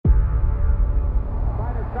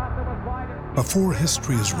Before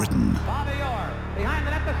history is written,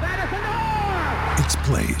 it's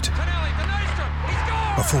played.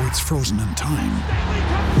 Before it's frozen in time,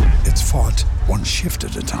 it's fought one shift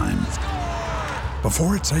at a time.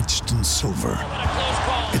 Before it's etched in silver,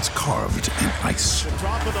 it's carved in ice.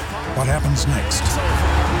 What happens next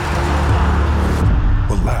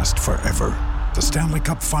will last forever. The Stanley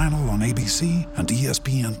Cup Final on ABC and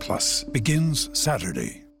ESPN Plus begins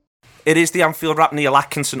Saturday. It is the Anfield Wrap, Neil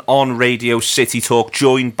Atkinson on Radio City Talk,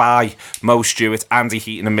 joined by Mo Stewart, Andy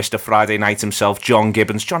Heaton and Mr. Friday Night himself, John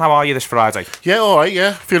Gibbons. John, how are you this Friday? Yeah, all right,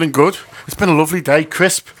 yeah. Feeling good. It's been a lovely day.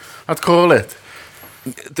 Crisp, I'd call it.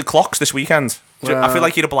 The clocks this weekend. I feel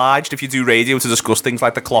like you're obliged if you do radio to discuss things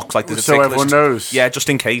like the clocks, like the so everyone knows. Yeah, just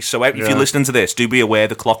in case. So if you're listening to this, do be aware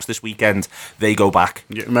the clocks this weekend, they go back.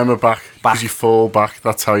 Yeah, remember back. Because you fall back.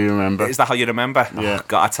 That's how you remember. Is that how you remember? Yeah. Oh,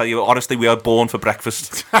 God, I tell you, honestly, we are born for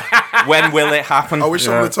breakfast. When will it happen? I wish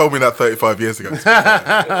someone had told me that 35 years ago.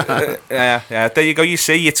 Yeah. There you go. You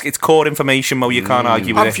see, it's core information, Mo. You can't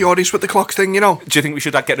argue with it. I'm furious with the clocks thing, you know. Do you think we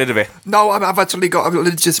should get rid of it? No, I've actually got a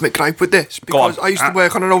legitimate gripe with this because I used to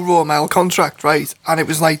work on an old Royal Mail contract, right? And it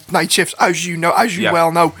was like night shifts, as you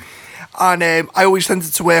well know. And I always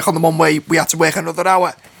tended to work on the one where we had to work another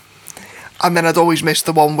hour. And then I'd always miss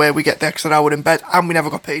the one where we get the extra hour in bed, and we never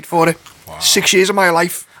got paid for it. Wow. 6 years of my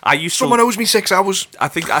life. Someone owes me 6 hours. I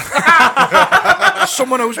think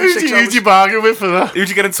someone owes me 6 hours. Who'd you bargain with for that? Who'd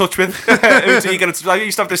you get in touch with? I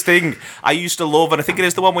used to have this thing I used to love, and I think it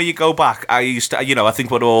is the one where you go back. I used to, I think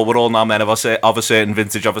we're all now men of a certain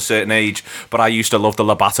vintage, of a certain age, but I used to love the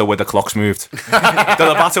Labato where the clocks moved. The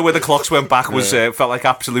Labato where the clocks went back was felt like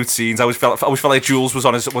absolute scenes. I always felt like Jules was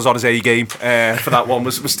on his A game for that one.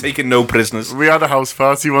 Was taking no prisoners. We had a house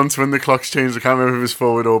party once when the clocks changed. I can't remember if it was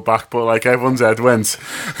forward or back, but like everyone's head went.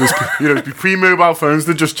 There's pre-mobile phones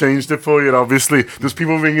that just changed it for you. Obviously, there's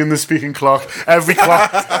people ringing the speaking clock. Every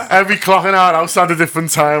clock in our house had a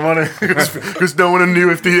different time on it because no one knew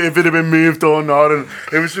if it had been moved or not, and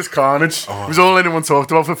it was just carnage. It was all anyone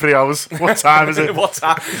talked about for 3 hours. What time is it? What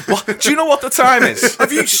time? Do you know what the time is?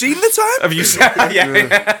 Have you seen the time? Have you seen?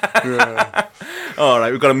 Yeah. All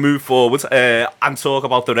right, we've got to move forward and talk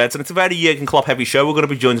about the Reds, and it's a very Jurgen Klopp heavy show. We're going to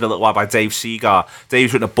be joined in a little while by Dave Seagar.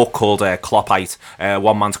 Dave's written a book called Kloppite,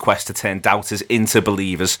 One Man's Quest to Turn Doubters into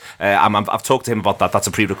Believers. I've talked to him about that. That's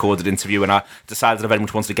a pre-recorded interview, and I decided I very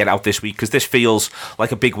much wanted to get it out this week because this feels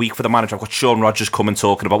like a big week for the manager. I've got Sean Rodgers coming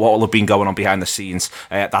talking about what will have been going on behind the scenes.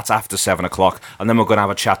 That's after 7 o'clock, and then we're going to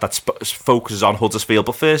have a chat that focuses on Huddersfield.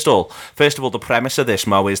 But first of all, the premise of this,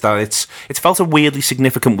 Mo, is that it's felt a weirdly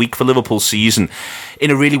significant week for Liverpool's season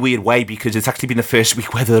in a really weird way because it's actually been the first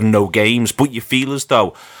week where there are no games, but you feel as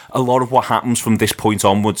though a lot of what happens from this point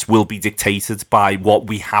onwards will be dictated by what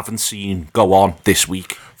we haven't seen go on this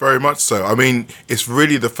week. Very much so. I mean, it's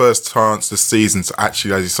really the first chance this season to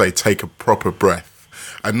actually, as you say, take a proper breath.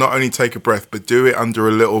 And not only take a breath, but do it under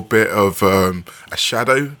a little bit of a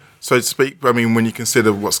shadow, so to speak. I mean, when you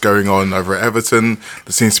consider what's going on over at Everton,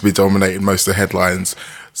 that seems to be dominating most of the headlines.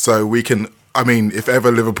 So we can... I mean, if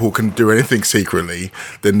ever Liverpool can do anything secretly,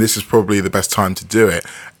 then this is probably the best time to do it.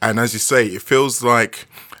 And as you say, it feels like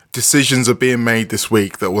decisions are being made this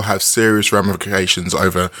week that will have serious ramifications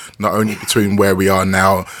over not only between where we are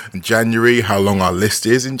now in January, how long our list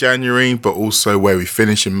is in January, but also where we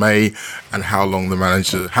finish in May and how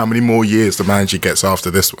many more years the manager gets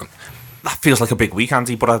after this one. That feels like a big week,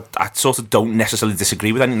 Andy, but I sort of don't necessarily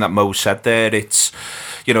disagree with anything that Mo said there. It's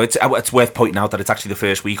worth pointing out that it's actually the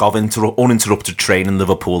first week of uninterrupted training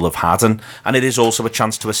Liverpool have had, and it is also a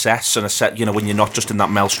chance to assess when you're not just in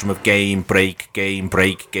that maelstrom of game break,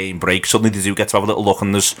 suddenly they do get to have a little look,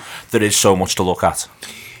 and there is so much to look at.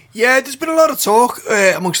 Yeah, there's been a lot of talk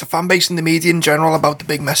amongst the fan base and the media in general about the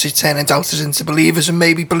big message turning doubters into believers and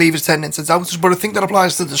maybe believers turning into doubters, but I think that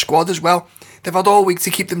applies to the squad as well. They've had all week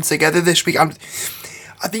to keep them together this week, and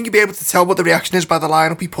I think you'll be able to tell what the reaction is by the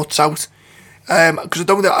lineup he puts out. Because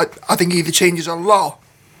I think he either changes a lot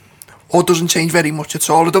or doesn't change very much at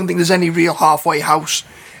all. I don't think there's any real halfway house,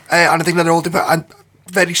 and I think that they're all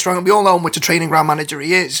very strong. And we all know how much a training ground manager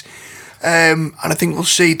he is, and I think we'll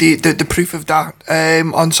see the proof of that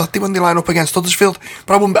on Saturday when they line up against Huddersfield.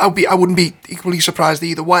 But I wouldn't be equally surprised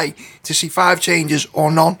either way to see 5 changes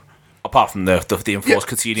or none. Apart from the enforced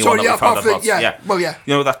Coutinho one that we found out about. Well, yeah.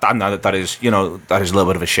 That is a little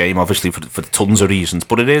bit of a shame, obviously, for tons of reasons.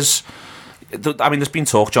 But it is. I mean, there's been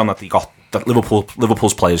talk, John, that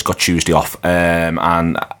Liverpool's players got Tuesday off,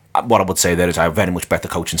 and what I would say there is I very much bet the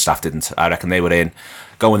coaching staff didn't. I reckon they were in,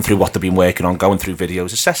 going through what they've been working on, going through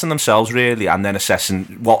videos, assessing themselves really, and then assessing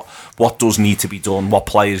what does need to be done, what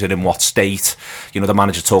players are in what state. The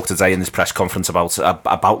manager talked today in this press conference about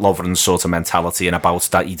Lovren's sort of mentality and about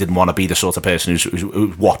that he didn't want to be the sort of person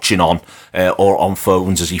who's watching on or on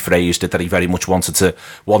phones, as he phrased it, that he very much wants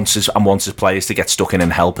his players to get stuck in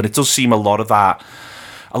and help. And it does seem a lot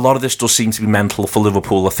of this does seem to be mental for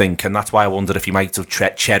Liverpool, I think, and that's why I wonder if he might have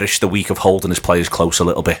cherished the week of holding his players close a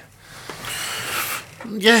little bit.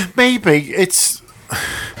 Yeah, maybe.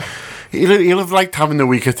 He'll have liked having the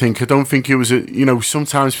week, I think. I don't think it was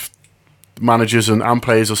sometimes managers and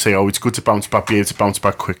players will say, it's good to bounce back, be able to bounce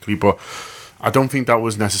back quickly, but I don't think that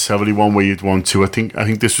was necessarily one where you'd want to. I think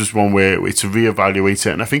this was one where it's a reevaluate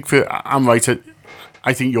it, and I think I'm right.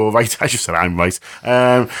 I think you're right. I just said I'm right.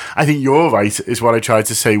 I think you're right, is what I tried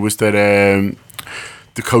to say, was that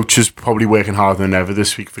the coach is probably working harder than ever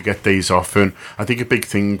this week to get days off. And I think a big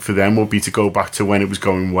thing for them will be to go back to when it was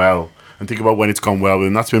going well and think about when it's gone well.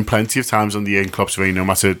 And that's been plenty of times on the Jurgen Klopp's reign, no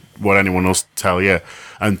matter what anyone else tell you.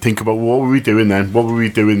 And think about what were we doing then? What were we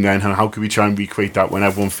doing then? And how could we try and recreate that when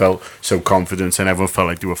everyone felt so confident and everyone felt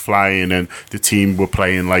like they were flying and the team were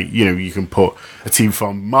playing like, you can put a team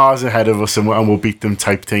from Mars ahead of us and we'll beat them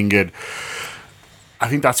type thing. And I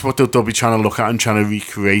think that's what they'll be trying to look at and trying to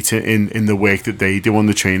recreate it in the work that they do on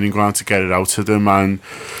the training ground to get it out to them. And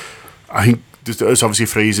I think there's obviously a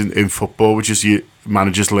phrase in football, which is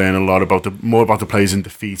managers learn a lot more about the players in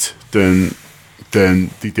defeat than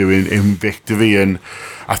they do in victory. And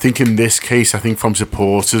I think in this case, from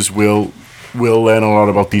supporters we'll learn a lot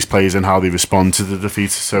about these players and how they respond to the defeat.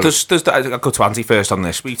 So I'll go to Andy first on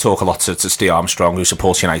this. We talk a lot to Steve Armstrong, who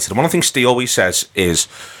supports United, and one of the things Steve always says is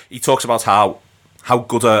he talks about how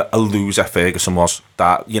good a loser Ferguson was,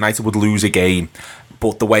 that United would lose a game,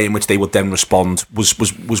 but the way in which they would then respond was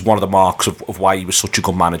one of the marks of why he was such a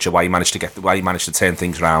good manager, why he managed to turn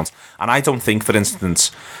things around. And I don't think, for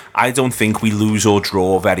instance, we lose or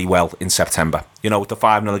draw very well in September. With the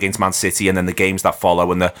 5-0 against Man City and then the games that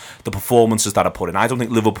follow and the performances that are put in. I don't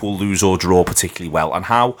think Liverpool lose or draw particularly well. And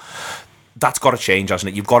how that's got to change,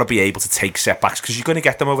 hasn't it? You've got to be able to take setbacks because you're going to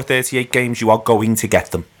get them over 38 games. You are going to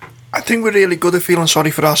get them. I think we're really good at feeling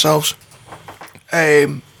sorry for ourselves.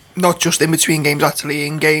 Not just in between games, actually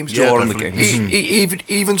in games. During the games.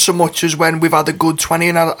 Even so much as when we've had a good 20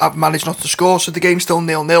 and I've managed not to score, so the game's still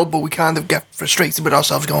 0-0, but we kind of get frustrated with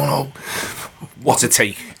ourselves going, what's it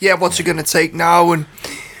take? Yeah, what's it going to take now? And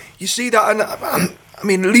you see that, and I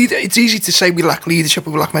mean, it's easy to say we lack leadership,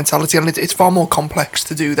 we lack mentality, and it's far more complex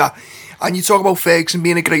to do that. And you talk about Ferguson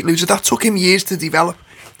being a great loser, that took him years to develop.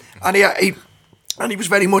 And he was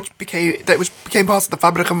very much became part of the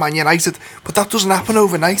fabric of Man United, but that doesn't happen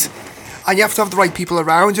overnight. And you have to have the right people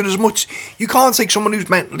around you. You can't take someone who's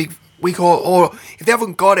mentally weak or if they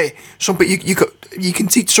haven't got it, you can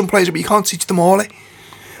teach some players, but you can't teach them all.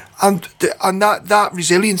 And that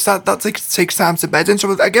resilience that takes time to bed in.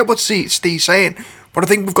 So I get what Steve's saying, but I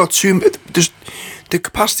think we've got the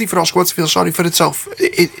capacity for our squad to feel sorry for itself.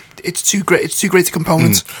 It's too great. It's too great a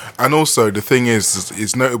component. And also the thing is,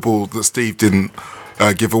 it's notable that Steve didn't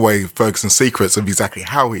give away Ferguson's secrets of exactly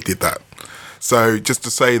how he did that. So just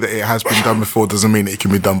to say that it has been done before doesn't mean it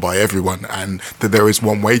can be done by everyone, and that there is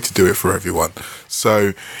one way to do it for everyone.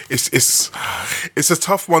 So it's a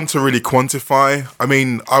tough one to really quantify. I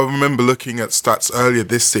mean, I remember looking at stats earlier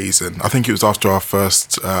this season. I think it was after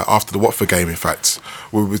after the Watford game, in fact,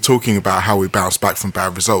 where we were talking about how we bounced back from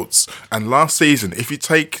bad results. And last season, if you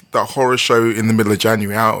take that horror show in the middle of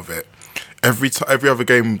January out of it, every other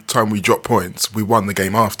game time we dropped points, we won the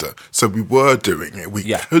game after. So we were doing it. We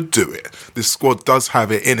could do it. This squad does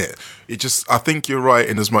have it in it. I think you're right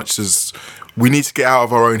in as much as we need to get out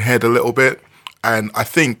of our own head a little bit. And I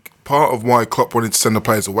think part of why Klopp wanted to send the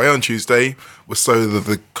players away on Tuesday was so that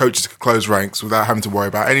the coaches could close ranks without having to worry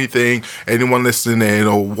about anyone listening in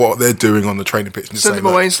or what they're doing on the training pitch. Send them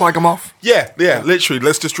away and slag them off. Yeah, literally.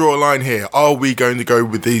 Let's just draw a line here. Are we going to go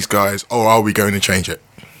with these guys or are we going to change it?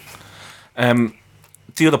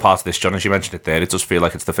 The other part of this, John, as you mentioned it there, it does feel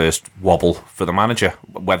like it's the first wobble for the manager.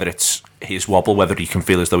 Whether it's his wobble, whether he can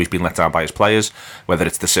feel as though he's been let down by his players, whether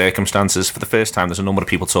it's the circumstances. For the first time, there's a number of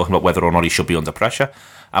people talking about whether or not he should be under pressure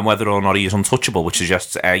and whether or not he is untouchable, which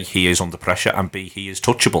suggests A, he is under pressure, and B, he is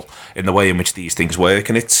touchable in the way in which these things work.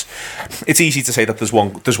 And it's easy to say that there's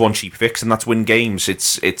one cheap fix, and that's win games.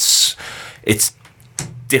 It's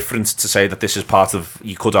different to say that this is part of.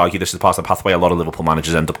 You could argue this is part of the pathway a lot of Liverpool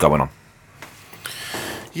managers end up going on.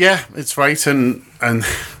 Yeah, it's right, and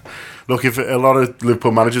look, if a lot of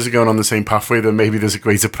Liverpool managers are going on the same pathway, then maybe there's a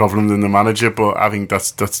greater problem than the manager. But I think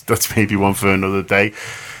that's maybe one for another day.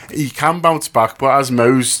 He can bounce back, but as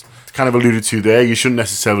Mo's kind of alluded to there, you shouldn't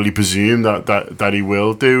necessarily presume that he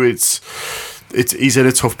will do. He's in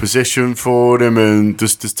a tough position for him, and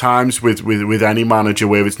there's times with any manager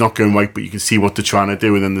where it's not going right, but you can see what they're trying to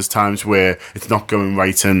do, and then there's times where it's not going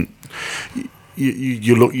right, and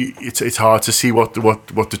you look. It's hard to see what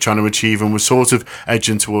they're trying to achieve, and we're sort of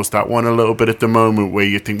edging towards that one a little bit at the moment, where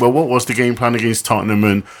you think, well, what was the game plan against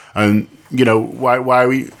Tottenham, and you know why are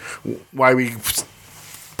we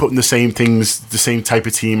putting the same type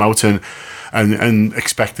of team out and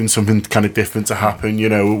expecting something kind of different to happen. You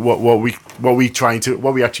know, what we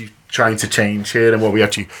actually trying to change here, and what we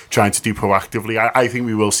actually trying to do proactively. I think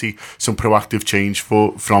we will see some proactive change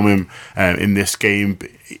from him in this game,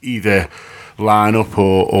 either lineup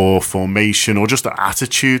or formation or just an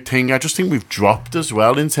attitude thing. I just think we've dropped as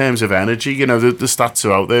well in terms of energy. You know, the stats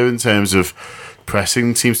are out there in terms of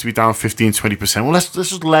pressing seems to be down 15-20%. Well, let's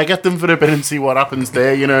just leg at them for a bit and see what happens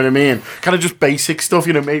there. You know what I mean? Kind of just basic stuff.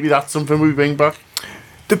 You know, maybe that's something we bring back.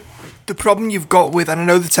 The problem you've got with, and I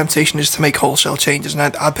know the temptation is to make wholesale changes,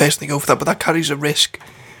 and I personally go for that, but that carries a risk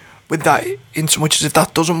with that in so much as if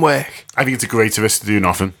that doesn't work. I think it's a greater risk to do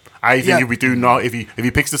nothing. I think if we do not, if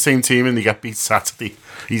he picks the same team and they get beat Saturday,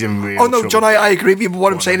 he's in real trouble. John, I agree with you, but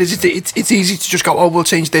what I'm saying is it's easy to just go, oh, we'll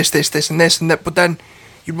change this and this and that, but then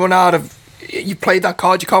you run out of, you played that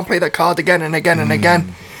card, you can't play that card again and again and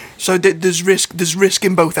again. So there's risk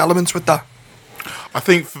in both elements with that. I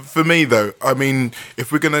think for me, though, I mean,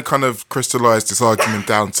 if we're going to kind of crystallise this argument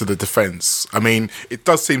down to the defence, I mean, it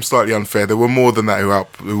does seem slightly unfair. There were more than that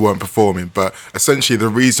who weren't performing, but essentially the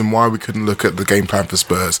reason why we couldn't look at the game plan for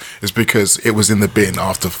Spurs is because it was in the bin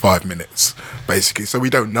after 5 minutes, basically. So we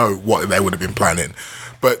don't know what they would have been planning.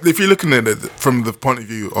 But if you're looking at it from the point of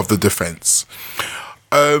view of the defence,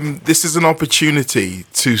 this is an opportunity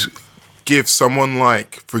to give someone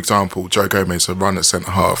like, for example, Joe Gomez a run at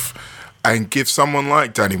centre-half, and give someone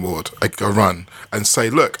like Danny Ward a run and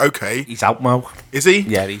say, look, okay. He's out, Mo. Is he?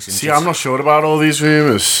 Yeah, he's in. See, I'm not sure about all these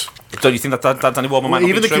rumours. Don't you think that Danny Ward might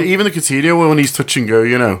even not be true? Even the Coutinho when he's touch and go,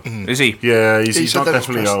 you know. Is he? Yeah, he's not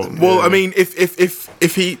definitely out. Well, I mean,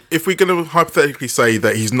 if we're going to hypothetically say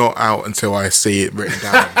that he's not out until I see it written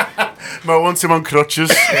down. Mo wants him on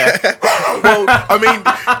crutches. Yeah. Well, I mean,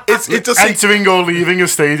 it just entering or leaving a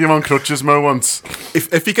stadium on crutches. Mo wants.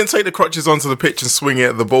 If he can take the crutches onto the pitch and swing it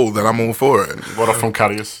at the ball, then I'm all for it. What off from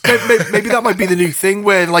Carriers? Maybe that might be the new thing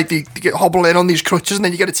where like they get hobble in on these crutches and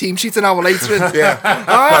then you get a team sheet an hour later. Yeah,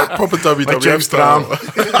 like proper WWF style.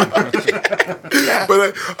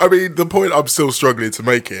 But I mean, the point I'm still struggling to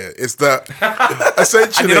make here is that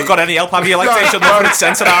essentially, and you've not got any help, have you? Like they should have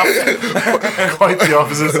centre half. Quite the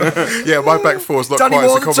opposite. Yeah, my back four is not Danny quite as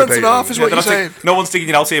Ward, accommodating. centre half is what you're saying. No one's digging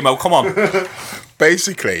it out here, Mo. Come on.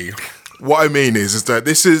 Basically, what I mean is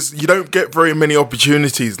that you don't get very many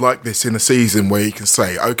opportunities like this in a season where you can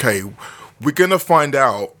say, okay, we're going to find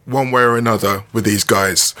out one way or another with these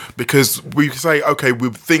guys, because we say, okay, we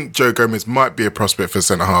think Joe Gomez might be a prospect for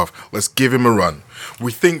centre-half. Let's give him a run.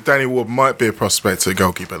 We think Danny Ward might be a prospect at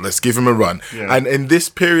goalkeeper. Let's give him a run. Yeah. And in this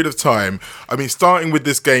period of time, I mean, starting with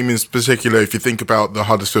this game in particular, if you think about the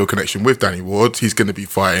Huddersfield connection with Danny Ward, he's going to be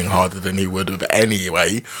fighting harder than he would have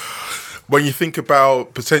anyway. When you think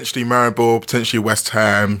about potentially Maribor, potentially West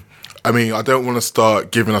Ham, I mean, I don't want to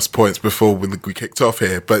start giving us points before we kicked off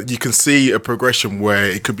here, but you can see a progression where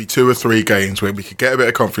it could be 2 or 3 games where we could get a bit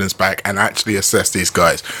of confidence back and actually assess these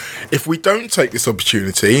guys. If we don't take this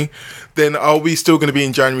opportunity, then are we still going to be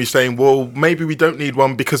in January saying, well, maybe we don't need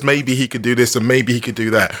one because maybe he could do this and maybe he could do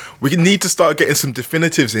that? We need to start getting some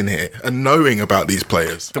definitives in here and knowing about these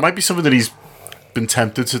players. There might be something that he's been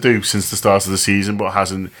tempted to do since the start of the season but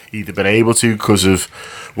hasn't either been able to because of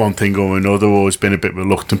one thing or another, or has been a bit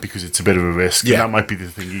reluctant because it's a bit of a risk. Yeah. And that might be the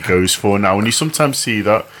thing he goes for now, and you sometimes see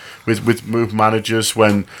that with managers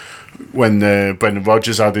when Brendan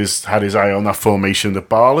Rodgers had his eye on that formation that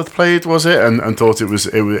Ball had played, was it, and thought it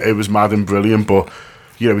was mad and brilliant, but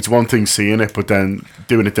you know, it's one thing seeing it, but then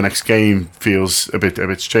doing it the next game feels a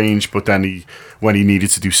bit strange. But then when he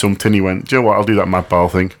needed to do something, he went, do you know what, I'll do that Mad Ball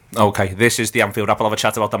thing. Okay, this is the Anfield App. I'll have a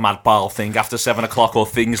chat about the Mad Ball thing after 7 o'clock or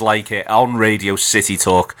things like it on Radio City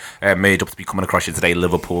Talk. Made up to be coming across you today,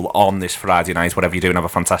 Liverpool, on this Friday night. Whatever you're doing, have a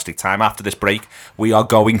fantastic time. After this break, we are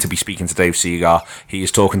going to be speaking to Dave Seagar. He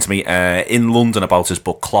is talking to me in London about his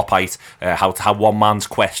book, Kloppite, how one man's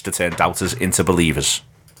quest to turn doubters into believers.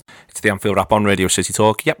 It's the Anfield Wrap on Radio City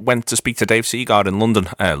Talk. Yep, went to speak to Dave Seaguard in London.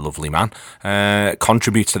 Lovely man.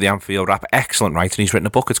 Contributes to the Anfield Wrap. Excellent writing. He's written a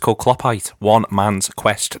book. It's called Kloppite, One Man's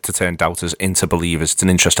Quest to Turn Doubters into Believers. It's an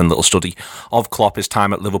interesting little study of Klopp, his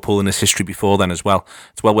time at Liverpool and his history before then as well.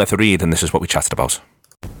 It's well worth a read, and this is what we chatted about.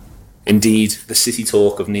 Indeed, the City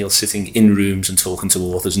Talk of Neil sitting in rooms and talking to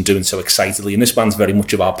authors and doing so excitedly. And this man's very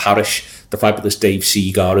much of our parish. The fabulous Dave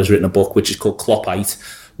Seaguard has written a book which is called Kloppite,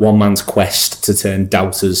 One Man's Quest to Turn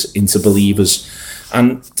Doubters into Believers.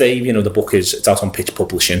 And Dave, the book it's out on Pitch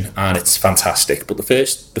Publishing and it's fantastic. But the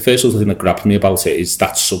first other thing that grabbed me about it is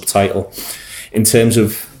that subtitle. In terms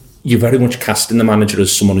of, you're very much casting the manager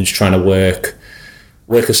as someone who's trying to work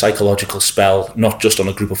a psychological spell, not just on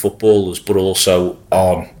a group of footballers, but also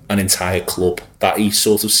on an entire club. That he's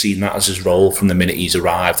sort of seen that as his role from the minute he's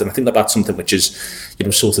arrived. And I think that that's something which is,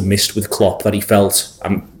 sort of missed with Klopp, that he felt,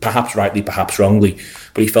 perhaps rightly, perhaps wrongly,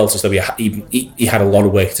 but he felt as though he had a lot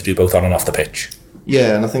of work to do both on and off the pitch.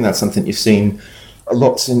 Yeah, and I think that's something you've seen a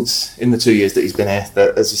lot since in the 2 years that he's been here.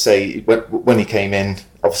 That, as you say, when he came in,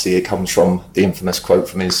 obviously it comes from the infamous quote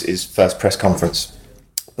from his first press conference.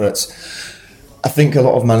 But I think a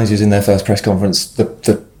lot of managers in their first press conference,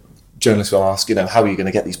 the journalists will ask, how are you going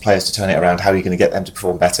to get these players to turn it around? How are you going to get them to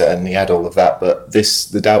perform better? And he had all of that. But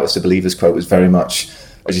the doubters to believers quote was very much,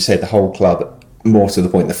 as you say, the whole club, more to the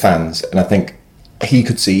point, the fans. And I think he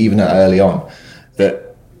could see, even early on,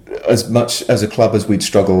 that as much as a club as we'd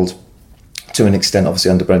struggled to an extent, obviously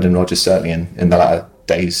under Brendan Rodgers, certainly in the latter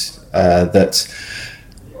days, that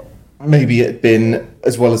maybe it had been,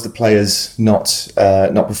 as well as the players not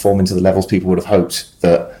performing to the levels people would have hoped,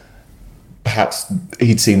 that perhaps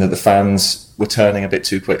he'd seen that the fans were turning a bit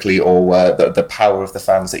too quickly, or the power of the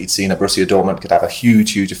fans that he'd seen at Borussia Dortmund could have a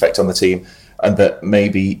huge effect on the team, and that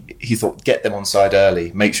maybe he thought, get them on side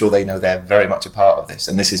early, make sure they know they're very much a part of this,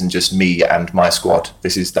 and this isn't just me and my squad,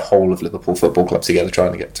 this is the whole of Liverpool Football Club together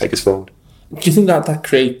trying to take us forward. Do you think that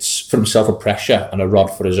creates for himself a pressure and a rod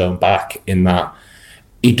for his own back, in that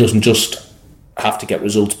he doesn't just have to get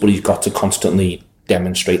results, but he's got to constantly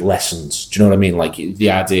demonstrate lessons? Do you know what I mean? Like the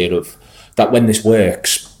idea of that when this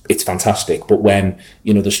works, it's fantastic, but when,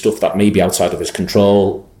 the stuff that may be outside of his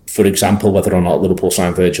control, for example, whether or not Liverpool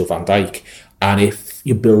sign Virgil van Dijk, and if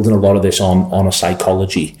you're building a lot of this on a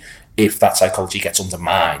psychology, if that psychology gets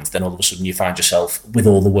undermined, then all of a sudden you find yourself with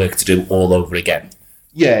all the work to do all over again.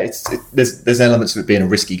 Yeah, there's elements of it being a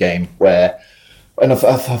risky game where, and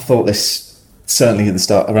I've thought this certainly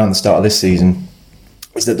around the start of this season,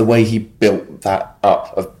 is that the way he built that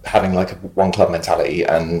up of having like a one club mentality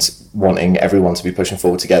and wanting everyone to be pushing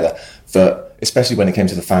forward together, that especially when it came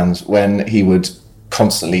to the fans, when he would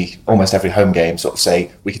constantly, almost every home game, sort of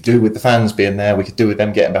say, we could do with the fans being there, we could do with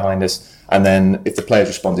them getting behind us, and then if the players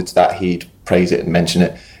responded to that, he'd praise it and mention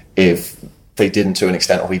it. If they didn't, to an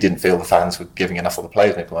extent, or he didn't feel the fans were giving enough, or the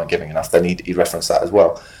players maybe weren't giving enough, then he'd reference that as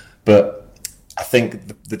well. But I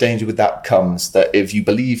think the danger with that comes that if you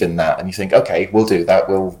believe in that and you think, okay, we'll do that,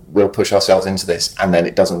 we'll push ourselves into this, and then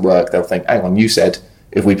it doesn't work, they'll think, hang on, you said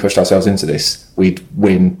if we pushed ourselves into this, we'd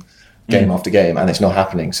win game after game, and it's not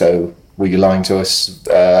happening. So were you lying to us?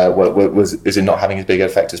 Is it not having as big an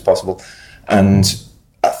effect as possible? And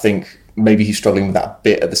I think maybe he's struggling with that a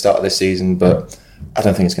bit at the start of this season, but I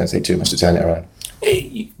don't think it's going to take too much to turn it around.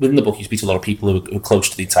 Within the book, you speak to a lot of people who are close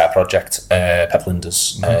to the entire project, Pep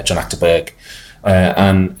Linders, John Achterberg,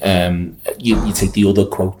 and you take the other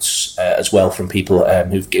quotes as well from people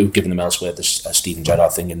who've given them elsewhere. There's a Steven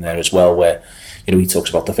Gerrard thing in there as well, where he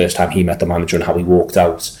talks about the first time he met the manager and how he walked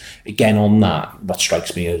out. Again, on that, what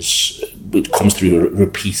strikes me as it comes through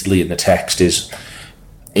repeatedly in the text is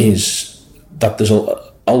that there's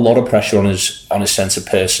a lot of pressure on his sense of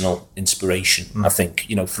personal inspiration. I think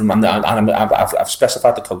I've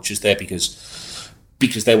specified the coaches there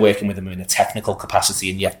because they're working with him in a technical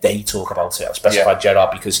capacity, and yet they talk about it. I've specified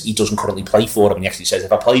Gerrard because he doesn't currently play for them, and he actually says,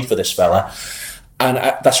 if I played for this fella. And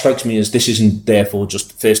that strikes me as this isn't therefore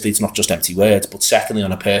just, firstly, it's not just empty words, but secondly,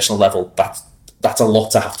 on a personal level, that's a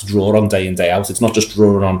lot to have to draw on day in, day out. It's not just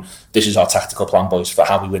drawing on, this is our tactical plan, boys, for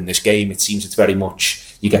how we win this game. It seems it's very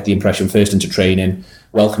much, you get the impression first into training,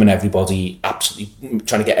 welcoming everybody, absolutely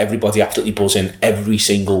trying to get everybody absolutely buzzing every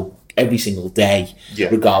single day,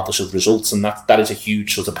 regardless of results. And that is a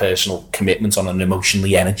huge sort of personal commitment on an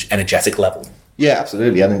emotionally energetic level. Yeah,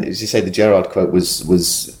 absolutely. And as you say, the Gerrard quote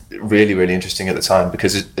was really, really interesting at the time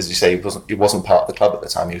because, as you say, he wasn't part of the club at the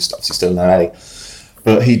time. He was obviously still in LA.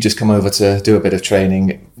 But he'd just come over to do a bit of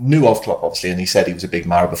training, knew of Klopp, obviously, and he said he was a big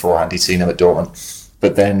admirer beforehand. He'd seen him at Dortmund.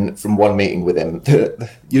 But then from one meeting with him,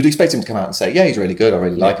 you'd expect him to come out and say, yeah, he's really good, I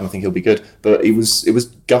really like him, I think he'll be good. But it was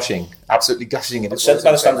gushing, absolutely gushing. By the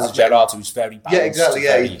standards of Gerrard, he was very balanced. Yeah, exactly,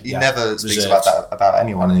 yeah. He never speaks about that about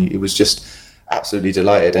anyone, and he was just absolutely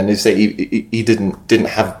delighted. And he didn't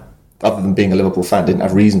have, other than being a Liverpool fan, didn't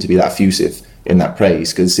have reason to be that effusive in that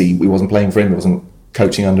praise, because he wasn't playing for him, he wasn't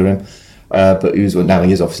coaching under him. But he is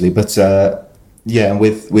obviously. But and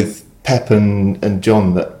with Pep and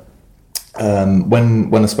John, that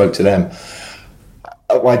when I spoke to them,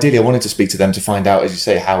 ideally I wanted to speak to them to find out, as you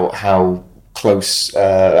say, how close,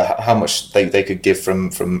 how much they could give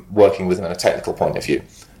from working with him in a technical point of view.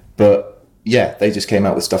 But yeah, they just came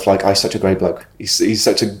out with stuff like, "He's such a great bloke. He's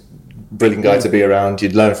such a brilliant guy to be around.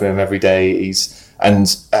 You'd learn from him every day."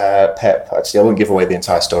 Pep, actually, I won't give away the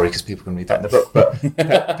entire story because people can read that in the book, but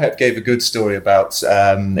Pep gave a good story about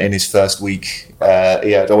in his first week,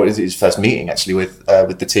 his first meeting actually with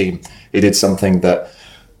the team. He did something that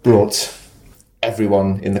brought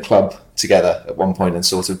everyone in the club together at one point and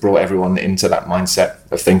sort of brought everyone into that mindset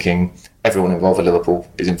of thinking everyone involved with Liverpool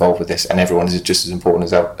is involved with this and everyone is just as important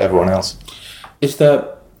as everyone else. Is there,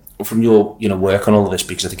 from your work on all of this,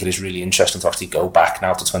 because I think it is really interesting to actually go back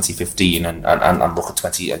now to 2015 and look at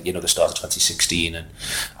the start of 2016 and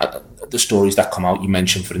the stories that come out. You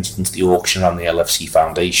mentioned, for instance, the auction around the LFC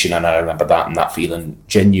Foundation, and I remember that and that feeling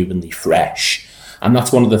genuinely fresh. And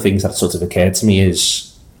that's one of the things that sort of occurred to me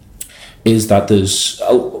is that there's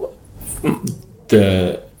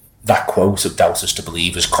that quote of doubters to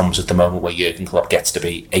believers comes at the moment where Jurgen Klopp gets to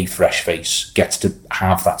be a fresh face, gets to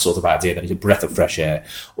have that sort of idea that he's a breath of fresh air,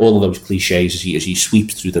 all of those cliches as he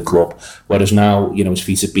sweeps through the club. Whereas now, his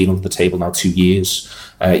feet have been under the table now 2 years.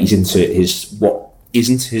 He's into what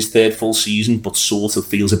isn't his third full season, but sort of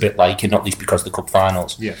feels a bit like it, not least because of the cup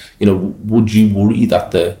finals. Yeah. Would you worry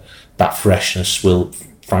that that freshness will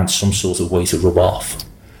find some sort of way to rub off?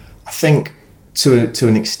 I think to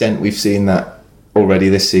an extent we've seen that already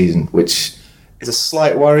this season, which is a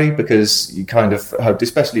slight worry because you kind of hoped,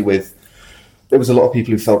 especially there was a lot of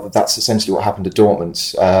people who felt that that's essentially what happened to Dortmund,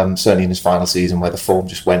 certainly in his final season, where the form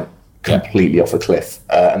just went completely off a cliff,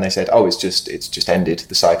 and they said, it's just ended.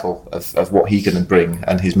 The cycle of what he can bring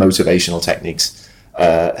and his motivational techniques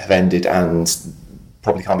have ended and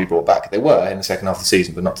probably can't be brought back. They were in the second half of the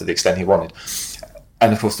season, but not to the extent he wanted.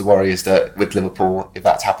 And of course, the worry is that with Liverpool, if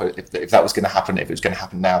that was going to happen, if it was going to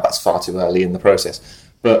happen now, that's far too early in the process.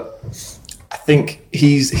 But I think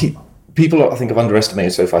people I think have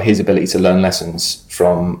underestimated so far his ability to learn lessons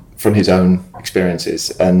from his own experiences,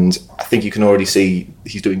 and I think you can already see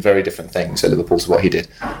he's doing very different things at Liverpool to what he did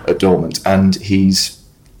at Dortmund. And he's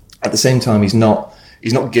at the same time he's not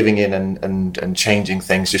giving in and changing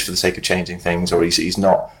things just for the sake of changing things, or he's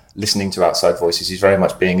not listening to outside voices. He's very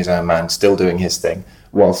much being his own man, still doing his thing,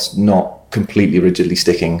 whilst not completely rigidly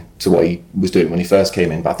sticking to what he was doing when he first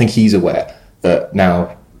came in. But I think he's aware that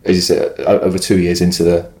now, as you said, over 2 years into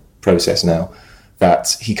the process now,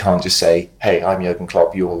 that he can't just say, "Hey, I'm Jurgen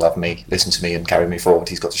Klopp, you all love me, listen to me and carry me forward."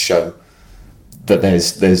 He's got to show that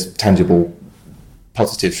there's tangible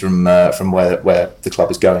positives from where the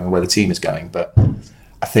club is going and where the team is going. But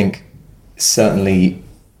I think certainly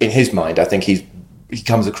in his mind, I think he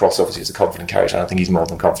comes across obviously as a confident character, and I think he's more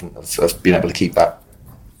than confident of being able to keep that.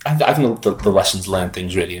 I think the lessons learned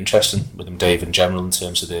thing's really interesting with him, Dave, in general, in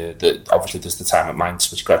terms of the obviously there's the time at Mainz,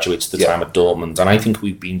 which graduates to the time at Dortmund, and I think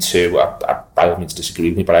we've been I by all means disagree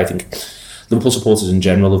with me, but I think Liverpool supporters in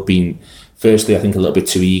general have been, firstly, I think a little bit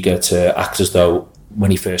too eager to act as though when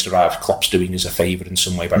he first arrived, Klopp's doing us a favour in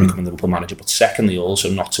some way by becoming Liverpool manager, but secondly also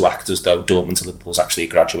not to act as though Dortmund to Liverpool is actually a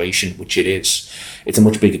graduation, which it is. It's a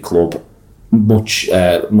much bigger club, much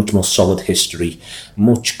more solid history,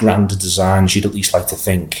 much grander designs, you'd at least like to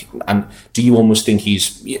think. And do you almost think he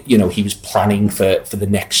was planning for the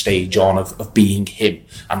next stage on of being him,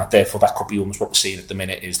 and that therefore that could be almost what we're seeing at the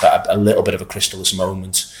minute, is that a little bit of a Crystallis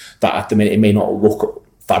moment, that at the minute it may not look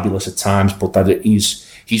fabulous at times, but that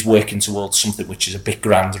he's working towards something which is a bit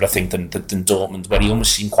grander, I think, than Dortmund, where he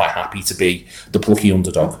almost seemed quite happy to be the plucky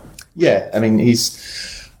underdog. Yeah, I mean,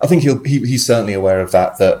 I think he's certainly aware of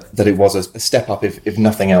that it was a step up. If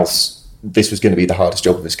nothing else, this was going to be the hardest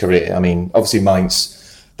job of his career. I mean, obviously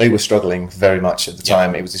Mainz, they were struggling very much at the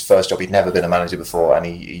time. It was his first job. He'd never been a manager before, and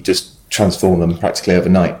he just transformed them practically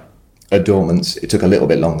overnight. At Dortmund, it took a little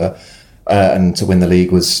bit longer, and to win the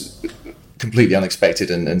league was completely unexpected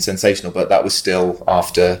and sensational. But that was still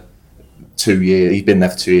after 2 years. He'd been there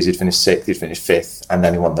for 2 years. He'd finished sixth. He'd finished fifth, and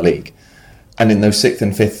then he won the league. And in those sixth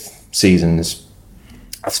and fifth seasons,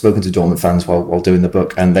 I've spoken to Dortmund fans while doing the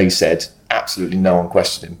book, and they said absolutely no one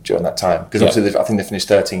questioned him during that time. Because obviously, I think they finished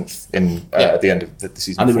 13th at the end of the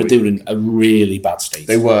season. And they were doing a really bad state.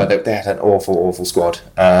 They were. They had an awful squad.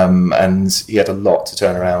 And he had a lot to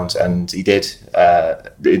turn around, and he did.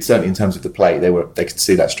 It's certainly in terms of the play, they could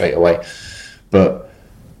see that straight away. But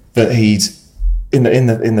he'd in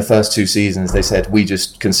the first 2 seasons, they said, we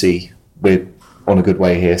just can see we're on a good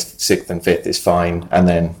way here. 6th and 5th is fine, and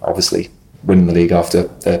then obviously winning the league after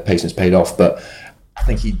their patience paid off. But I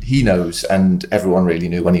think he knows, and everyone really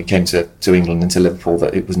knew when he came to England and to Liverpool,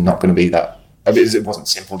 that it was not going to be that. I mean, it wasn't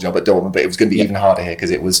a simple job at Dortmund, but it was going to be even harder here, because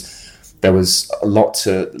there was a lot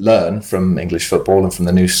to learn from English football and from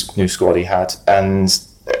the new squad he had. And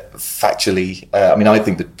factually, I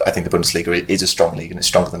think the Bundesliga is a strong league, and it's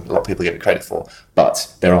stronger than a lot of people give it credit for.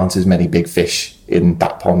 But there aren't as many big fish in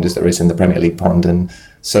that pond as there is in the Premier League pond, and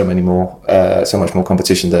so much more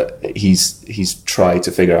competition, that he's tried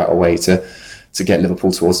to figure out a way to get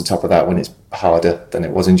Liverpool towards the top of that when it's harder than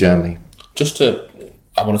it was in Germany.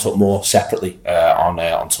 I want to talk more separately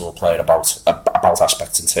on Tour Player about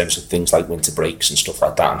aspects in terms of things like winter breaks and stuff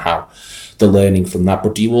like that, and how the learning from that.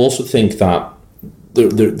 But do you also think that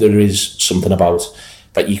there is something about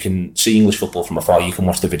that you can see English football from afar, you can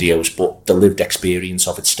watch the videos, but the lived experience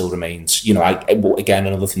of it still remains? Again,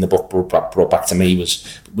 another thing the book brought back to me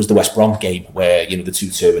was the West Brom game, where the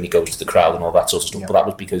 2-2 and he goes to the crowd and all that sort of stuff. Yeah. But that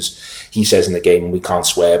was because he says in the game, and we can't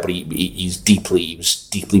swear, but he was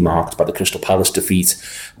deeply marked by the Crystal Palace defeat,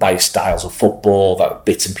 by his styles of football, that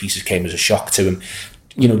bits and pieces came as a shock to him.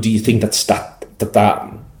 Do you think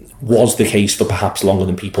that was the case for perhaps longer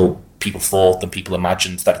than people thought, than people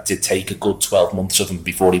imagined, that it did take a good 12 months of him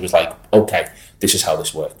before he was like, okay, this is how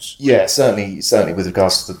this works? Yeah, certainly with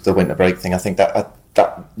regards to the winter break thing, I think that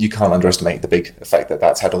you can't underestimate the big effect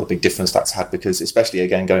that's had, or the big difference that's had, because especially,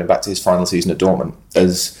 again, going back to his final season at Dortmund,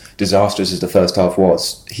 as disastrous as the first half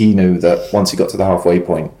was, he knew that once he got to the halfway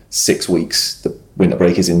point, 6 weeks, the winter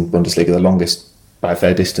break is in Bundesliga, the longest by a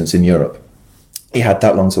fair distance in Europe. He had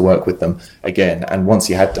that long to work with them again, and once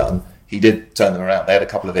he had done, he did turn them around. They had a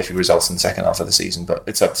couple of iffy results in the second half of the season, but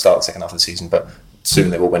it's at the start of the second half of the season, but soon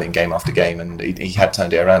they were winning game after game, and he had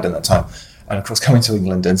turned it around in that time. And of course, coming to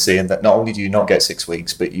England and seeing that not only do you not get 6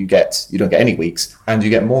 weeks, but you don't get any weeks, and you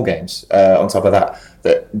get more games on top of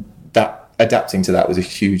that adapting to that was a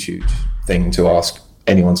huge thing to ask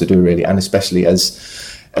anyone to do, really. And especially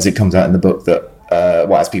as it comes out in the book that,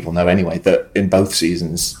 as people know anyway, that in both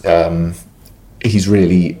seasons, he's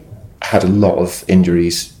really had a lot of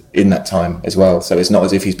injuries in that time as well. So it's not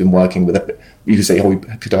as if he's been working with you could say, he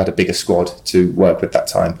could have had a bigger squad to work with that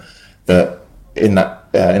time. That in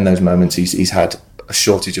those moments, he's had a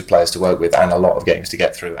shortage of players to work with and a lot of games to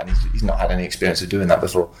get through, and he's not had any experience of doing that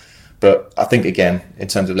before. But I think, again, in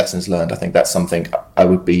terms of lessons learned, I think that's something I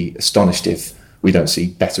would be astonished if we don't see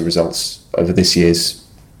better results over this year's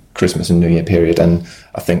Christmas and New Year period. And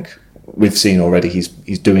I think we've seen already he's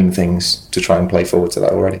doing things to try and play forward to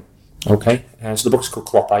that already. Okay, so the book's called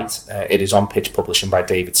Kloppite. It is on Pitch Publishing by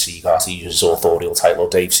David Seagar. So he uses his authorial title,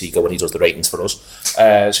 Dave Seagar, when he does the ratings for us.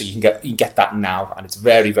 So you can get that now, and it's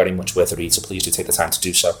very, very much worth a read. So please do take the time to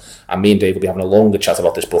do so. And me and Dave will be having a longer chat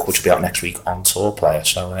about this book, which will be out next week on Tour Player.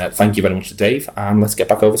 So thank you very much to Dave, and let's get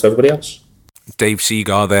back over to everybody else. Dave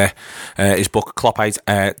Seagar there, his book Kloppite,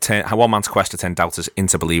 One Man's Quest to Turn Doubters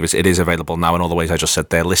into Believers. It is available now in all the ways I just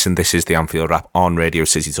said there. Listen, this is the Anfield Wrap on Radio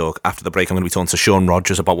City Talk. After the break, I'm going to be talking to Sean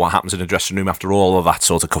Rogers about what happens in the dressing room after all of that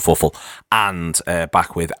sort of kerfuffle, and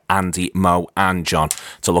back with Andy, Mo and John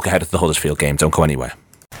to look ahead at the Huddersfield game. Don't go anywhere.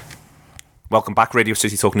 Welcome back, Radio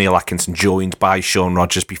City Talk. Neil Atkinson, joined by Sean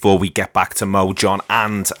Rogers. Before we get back to Mo, John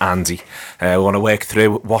and Andy, we want to work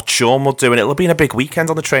through what Sean will do, and it'll have been a big weekend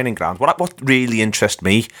on the training ground. What really interests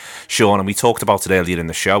me, Sean, and we talked about it earlier in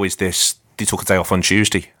the show, is this: they took a day off on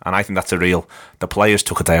Tuesday, and I think that's the players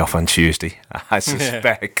took a day off on Tuesday. I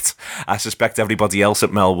suspect everybody else at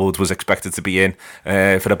Melwood was expected to be in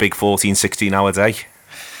for a big 14-16 hour day.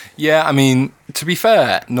 Yeah, I mean, to be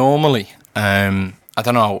fair, normally, I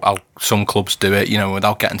don't know how some clubs do it,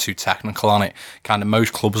 without getting too technical on it. Kind of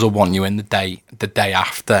most clubs will want you in the day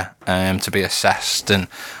after to be assessed and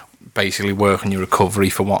basically work on your recovery,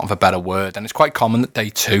 for want of a better word. And it's quite common that day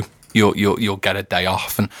two you'll get a day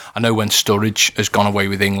off. And I know when Sturridge has gone away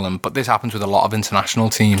with England, but this happens with a lot of international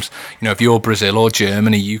teams. If you're Brazil or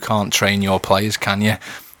Germany, you can't train your players, can you?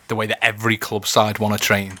 The way that every club side want to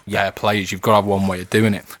train their players, you've got to have one way of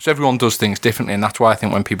doing it. So everyone does things differently, and that's why I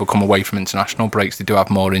think when people come away from international breaks, they do have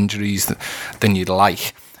more injuries than you'd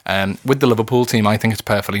like. With the Liverpool team, I think it's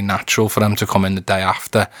perfectly natural for them to come in the day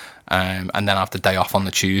after and then have the day off on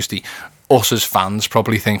the Tuesday. Us as fans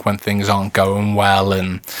probably think when things aren't going well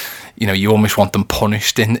and you almost want them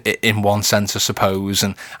punished in one sense, I suppose,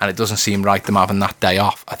 and it doesn't seem right them having that day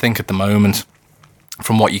off. I think at the moment,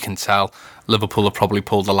 from what you can tell, Liverpool have probably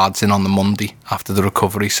pulled the lads in on the Monday after the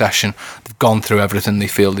recovery session. They've gone through everything they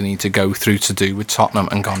feel they need to go through to do with Tottenham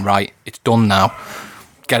and gone, right, it's done now.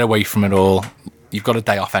 Get away from it all. You've got a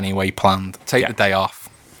day off anyway planned. Take the day off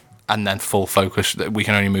and then full focus. We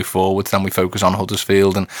can only move forwards. Then we focus on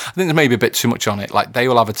Huddersfield. And I think there's maybe a bit too much on it. Like, they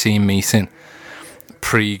will have a team meeting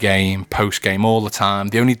pre-game, post-game, all the time.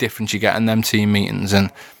 The only difference you get in them team meetings,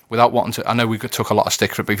 and without wanting to, I know we took a lot of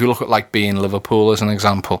stick for it, but if you look at like being Liverpool as an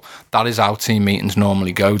example, that is how team meetings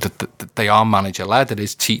normally go. That they are manager-led. It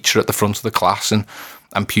is teacher at the front of the class and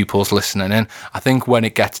pupils listening in. I think when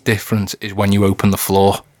it gets different is when you open the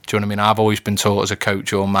floor. Do you know what I mean? I've always been taught as a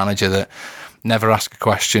coach or manager that never ask a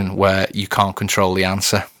question where you can't control the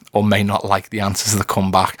answer, or may not like the answers that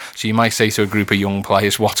come back. So you might say to a group of young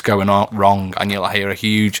players, what's going on wrong? And you'll hear a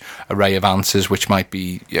huge array of answers, which might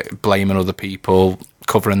be blaming other people,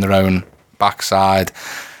 covering their own backside.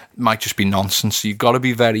 Might just be nonsense. So you've got to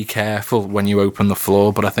be very careful when you open the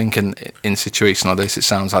floor. But I think in a situation like this, it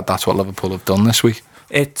sounds like that's what Liverpool have done this week.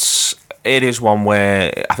 It is one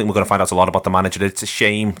where I think we're going to find out a lot about the manager. It's a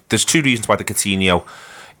shame. There's two reasons why the Coutinho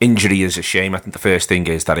injury is a shame. I think the first thing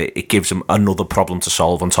is that it gives him another problem to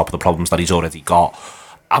solve on top of the problems that he's already got.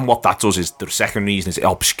 And what that does is, the second reason is it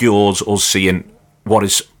obscures us seeing what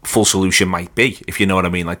his full solution might be, if you know what I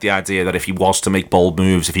mean. Like the idea that if he was to make bold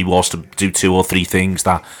moves, if he was to do 2 or 3 things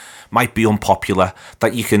that might be unpopular,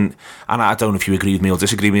 that you can, and I don't know if you agree with me or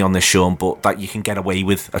disagree with me on this, Sean, but that you can get away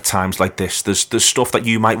with at times like this. There's stuff that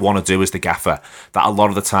you might want to do as the gaffer that a lot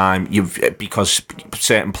of the time, because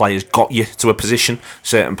certain players got you to a position,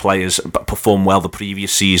 certain players perform well the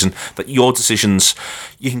previous season, that your decisions,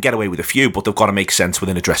 you can get away with a few, but they've got to make sense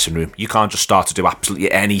within a dressing room. You can't just start to do absolutely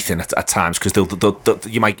anything at times, because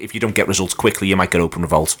you might, if you don't get results quickly, you might get open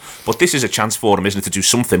revolt. But this is a chance for him, isn't it, to do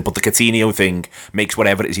something? But the Coutinho thing makes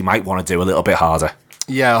whatever it is he might want to do a little bit harder.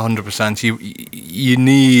 Yeah, 100%. You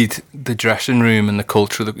need the dressing room and the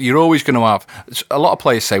culture. You're always going to have, a lot of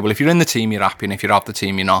players say, well, if you're in the team, you're happy, and if you're out the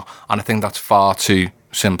team, you're not. And I think that's far too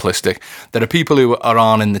simplistic. There are people who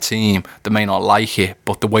aren't in the team that may not like it,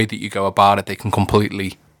 but the way that you go about it, they can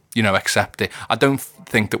completely, accept it. I don't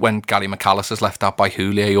think that when Gary McAllister's left out by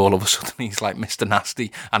Houllier, all of a sudden he's like Mr.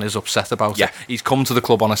 Nasty and is upset about it. He's come to the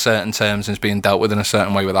club on a certain terms and is being dealt with in a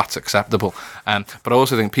certain way where that's acceptable. But I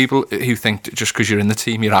also think people who think just because you're in the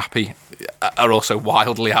team you're happy are also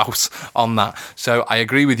wildly out on that. So I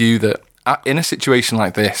agree with you that in a situation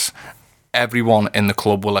like this, everyone in the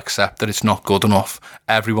club will accept that it's not good enough.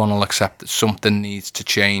 Everyone will accept that something needs to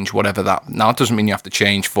change, whatever that. Now, it doesn't mean you have to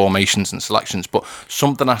change formations and selections, but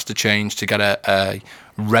something has to change to get a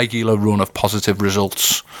regular run of positive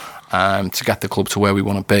results to get the club to where we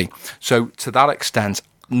want to be. So, to that extent,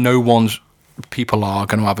 people are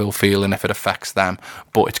going to have ill feeling if it affects them,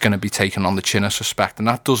 but it's going to be taken on the chin, I suspect, and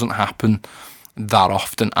that doesn't happen that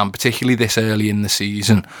often, and particularly this early in the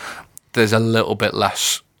season, there's a little bit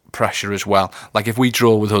less pressure as well. Like if we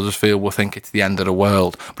draw with Huddersfield, we'll think it's the end of the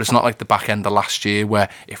world, but it's not like the back end of last year where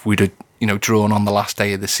if we'd have drawn on the last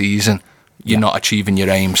day of the season, you're not achieving your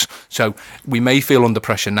aims. So we may feel under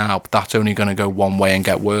pressure now, but that's only going to go one way and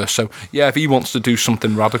get worse. So yeah, if he wants to do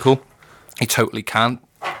something radical, he totally can.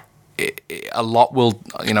 A lot will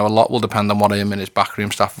depend on what him and his backroom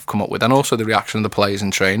staff have come up with, and also the reaction of the players in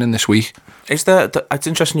training this week. It's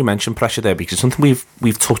interesting you mentioned pressure there, because it's something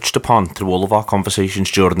we've touched upon through all of our conversations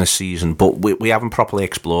during this season, but we haven't properly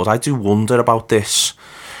explored. I do wonder about these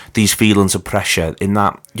feelings of pressure, in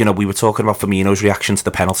that, we were talking about Firmino's reaction to the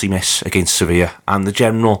penalty miss against Sevilla, and the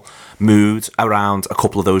general mood around a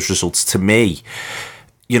couple of those results. To me,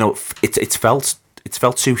 it's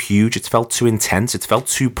felt too huge, it's felt too intense, it's felt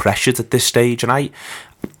too pressured at this stage, and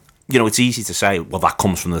it's easy to say, well, that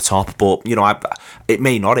comes from the top, but it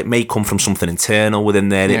may not. It may come from something internal within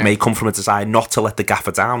there. It may come from a desire not to let the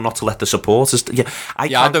gaffer down, not to let the supporters. I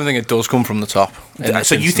don't think it does come from the top.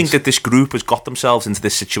 So you think that this group has got themselves into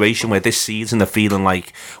this situation where this season they're feeling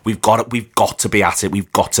like we've got to be at it,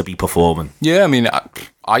 we've got to be performing? Yeah, I mean,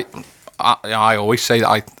 I always say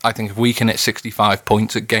that I think if we can hit 65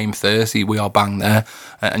 points at game 30, we are bang there,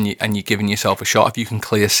 and you're giving yourself a shot. If you can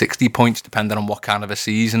clear 60 points, depending on what kind of a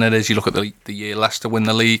season it is, you look at the year Leicester win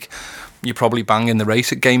the league, you're probably bang in the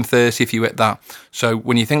race at game 30 if you hit that. So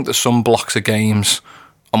when you think that some blocks of games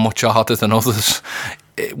are much harder than others,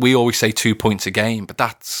 we always say 2 points a game, but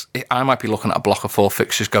I might be looking at a block of 4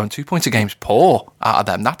 fixtures going 2 points a game's poor out of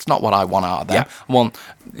them. That's not what I want out of them. I want,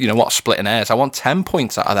 splitting hairs. I want 10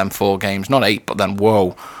 points out of them 4 games, not 8, but then,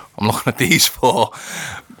 whoa, I'm looking at these 4.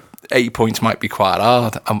 8 points might be quite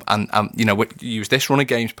hard. And you know, use this run of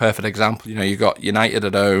games, perfect example. You know, you got United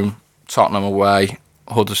at home, Tottenham away,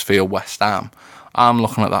 Huddersfield, West Ham. I'm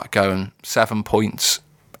looking at that going 7 points,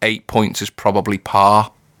 8 points is probably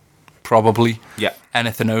par. Probably. Yeah.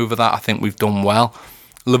 Anything over that, I think we've done well.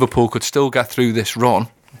 Liverpool could still get through this run,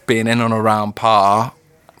 being in and around par.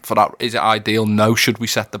 For that, is it ideal? No. Should we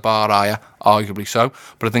set the bar higher? Arguably so.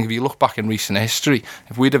 But I think if you look back in recent history,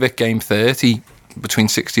 if we'd have hit game 30 between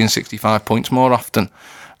 60 and 65 points more often,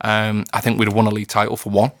 I think we'd have won a league title for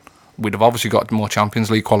one. We'd have obviously got more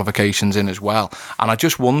Champions League qualifications in as well. And I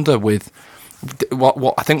just wonder with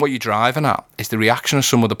what I think what you're driving at is the reaction of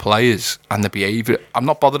some of the players and the behaviour. I'm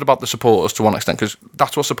not bothered about the supporters to one extent, because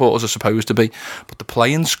that's what supporters are supposed to be. But the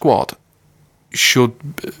playing squad should,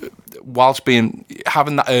 whilst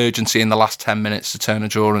having that urgency in the last 10 minutes to turn a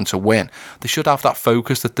draw and to win, they should have that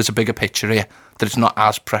focus that there's a bigger picture here, that it's not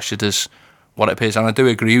as pressured as what it appears. And I do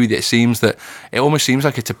agree with you. It almost seems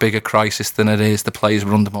like it's a bigger crisis than it is. The players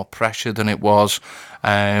were under more pressure than it was.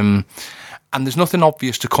 And there's nothing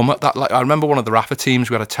obvious to come at that. Like, I remember one of the Rafa teams,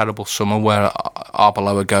 we had a terrible summer where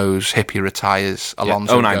Arbeloa goes, Hippie retires,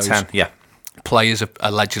 Alonso goes. 09-10, yeah. Players have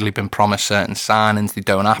allegedly been promised certain signings, they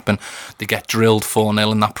don't happen. They get drilled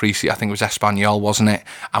 4-0 in that pre-season. I think it was Espanyol, wasn't it?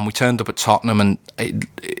 And we turned up at Tottenham and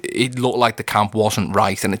it looked like the camp wasn't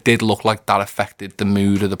right, and it did look like that affected the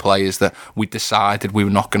mood of the players, that we decided we were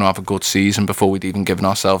not going to have a good season before we'd even given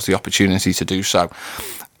ourselves the opportunity to do so.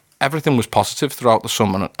 Everything was positive throughout the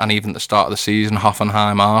summer and even at the start of the season,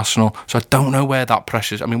 Hoffenheim, Arsenal. So I don't know where that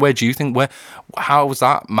pressure's... I mean, where do you think... How has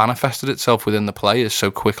that manifested itself within the players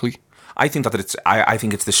so quickly? I think that I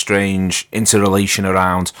think it's the strange interrelation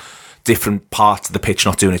around different parts of the pitch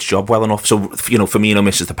not doing its job well enough. So, you know, Firmino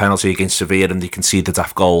misses the penalty against Sevilla and they concede the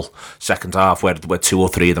daft goal second half where 2 or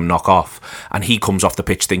 3 of them knock off, and he comes off the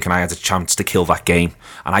pitch thinking I had a chance to kill that game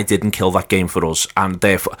and I didn't kill that game for us, and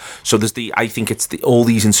therefore so there's I think it's all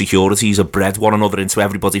these insecurities are bred one another into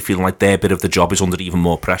everybody feeling like their bit of the job is under even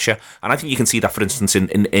more pressure. And I think you can see that, for instance,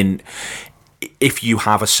 in if you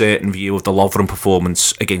have a certain view of the Lovren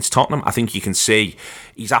performance against Tottenham, I think you can see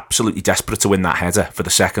he's absolutely desperate to win that header for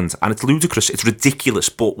the second. And it's ludicrous, it's ridiculous,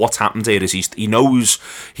 but what's happened here is he knows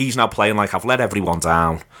he's now playing like, I've let everyone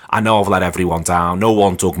down. I know I've let everyone down. No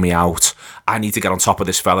one dug me out. I need to get on top of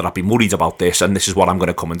this fella. I've been worried about this, and this is what I'm going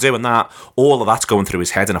to come and do. And all of that's going through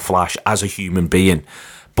his head in a flash as a human being.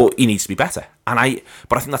 But he needs to be better. But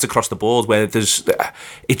I think that's across the board, where it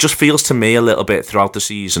just feels to me a little bit throughout the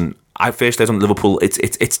season. I first led on Liverpool.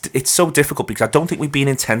 It's so difficult because I don't think we've been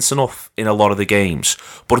intense enough in a lot of the games.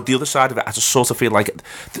 But at the other side of it, I just sort of feel like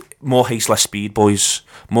more haste, less speed, boys.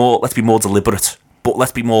 Let's be more deliberate. But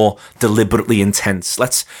let's be more deliberately intense.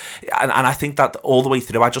 And I think that all the way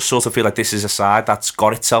through, I just sort of feel like this is a side that's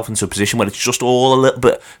got itself into a position where it's just all a little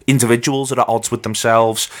bit individuals that are at odds with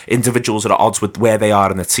themselves, individuals that are at odds with where they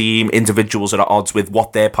are in the team, individuals that are at odds with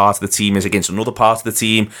what their part of the team is against another part of the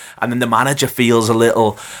team. And then the manager feels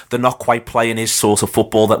they're not quite playing his sort of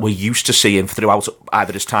football that we're used to seeing throughout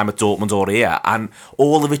either his time at Dortmund or here. And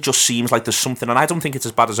all of it just seems like there's something, and I don't think it's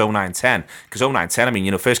as bad as 09-10, because 09-10, I mean,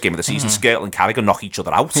 you know, first game of the season, Skirtle and Carragher knock each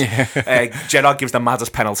other out. Gerrard gives the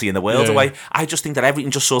maddest penalty in the world away. I just think that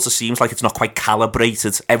everything just sort of seems like it's not quite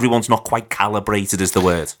calibrated. Everyone's not quite calibrated is the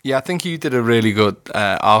word. Yeah, I think you did a really good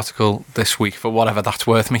article this week, for whatever that's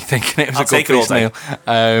worth me thinking. It was a good piece, Neil.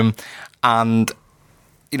 And,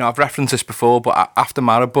 you know, I've referenced this before, but after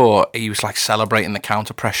Maribor, he was like celebrating the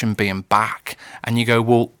counter-pressure being back. And you go,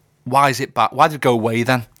 well, why is it back? Why did it go away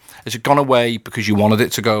then? Has it gone away because you wanted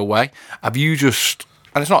it to go away? Have you just...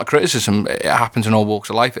 And it's not a criticism, it happens in all walks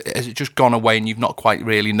of life. Has it just gone away and you've not quite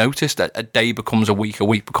really noticed? A day becomes a week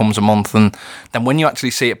becomes a month, and then when you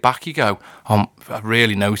actually see it back, you go, I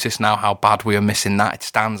really noticed now how bad we are missing that. It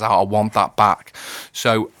stands out, I want that back.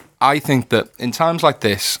 So I think that in times like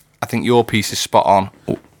this, I think your piece is spot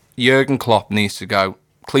on. Jurgen Klopp needs to go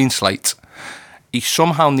clean slate. He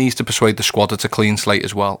somehow needs to persuade the squad to clean slate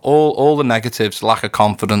as well. All the negatives, lack of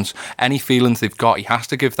confidence, any feelings they've got, he has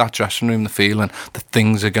to give that dressing room the feeling that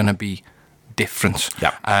things are going to be different.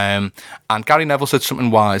 Yeah. And Gary Neville said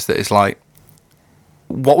something wise that is like,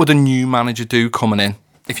 what would a new manager do coming in,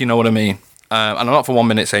 if you know what I mean? And I'm not for 1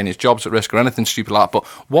 minute saying his job's at risk or anything stupid like that, but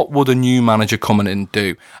what would a new manager coming in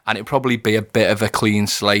do? And it'd probably be a bit of a clean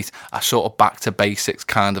slate, a sort of back to basics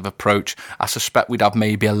kind of approach. I suspect we'd have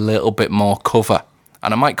maybe a little bit more cover.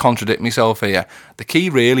 And I might contradict myself here. The key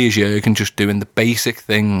really is Jurgen just doing the basic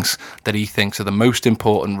things that he thinks are the most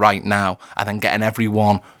important right now, and then getting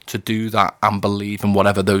everyone to do that and believe in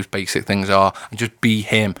whatever those basic things are, and just be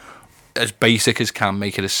him as basic as can,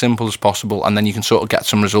 make it as simple as possible, and then you can sort of get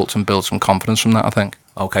some results and build some confidence from that, I think.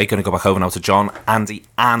 Okay, going to go back over now to John, Andy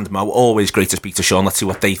and Mo. Always great to speak to Sean. Let's see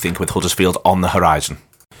what they think with Huddersfield on the horizon.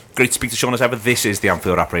 Great to speak to Sean as ever. This is the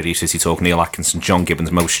Anfield Rap Radio City Talk. Neil Atkinson, John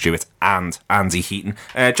Gibbons, Mo Stewart and Andy Heaton.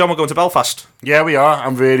 John, we're going to Belfast. Yeah, we are.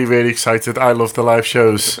 I'm really, really excited. I love the live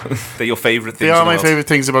shows. They're your favourite things? They are my favourite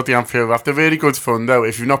things about the Anfield Rap. They're really good fun, though.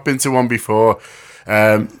 If you've not been to one before,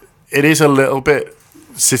 it is a little bit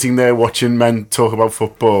sitting there watching men talk about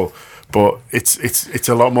football, but it's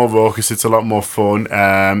a lot more raucous. It's a lot more fun.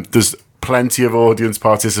 There's plenty of audience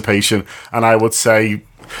participation, and I would say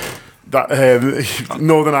that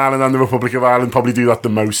Northern Ireland and the Republic of Ireland probably do that the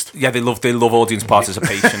most. Yeah, they love audience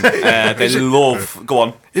participation. They love. Go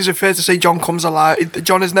on. Is it fair to say John comes alive?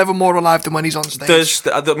 John is never more alive than when he's on stage.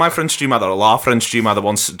 My friend Stu Mather, our friend Stu Mather,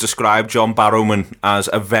 once described John Barrowman as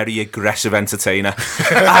a very aggressive entertainer,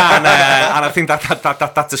 and I think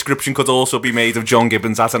that description could also be made of John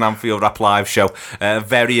Gibbons at an Anfield Rap live show.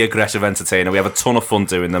 Very aggressive entertainer. We have a ton of fun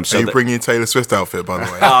doing them. So Are you bringing your Taylor Swift outfit, by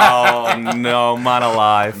the way? Oh no, man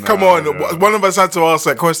alive! No. Come on, one of us had to ask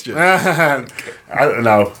that question.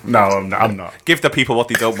 No, I'm not. Give the people what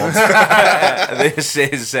they don't want. This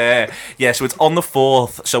is so it's on the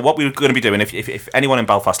 4th. So what we're going to be doing, if anyone in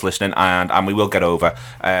Belfast listening, and we will get over,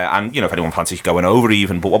 and if anyone fancies going over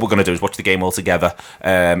even, but what we're going to do is watch the game all together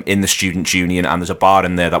in the Student Union, and there's a bar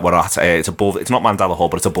in there that we're at. It's not Mandela Hall,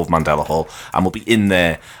 but it's above Mandela Hall, and we'll be in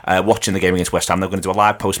there watching the game against West Ham. They're going to do a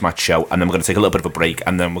live post-match show, and then we're going to take a little bit of a break,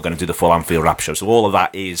 and then we're going to do the full Anfield Rap show. So all of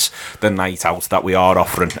that is the night out that we are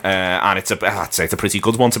offering, and I'd say it's a pretty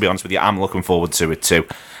good one, to be honest with you. I'm looking forward to it too,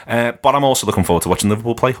 but I'm also looking forward to watching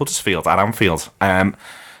Liverpool play Huddersfield at Anfield, and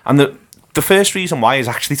the first reason why is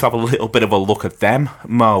actually to have a little bit of a look at them,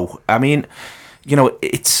 Mo. I mean,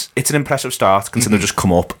 it's an impressive start considering they've just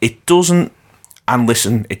come up. It doesn't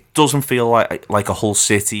feel like a Hull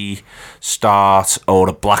City start or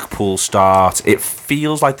a Blackpool start. It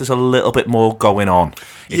feels like there's a little bit more going on.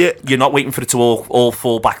 You're not waiting for it to all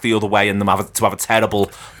fall back the other way and them to have a terrible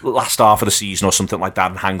last half of the season or something like that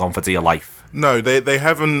and hang on for dear life. No, they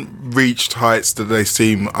haven't reached heights that they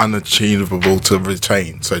seem unachievable to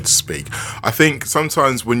retain, so to speak. I think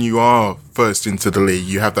sometimes when you are first into the league,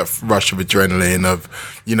 you have that rush of adrenaline of,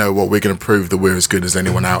 we're going to prove that we're as good as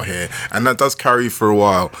anyone out here. And that does carry for a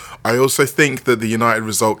while. I also think that the United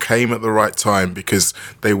result came at the right time because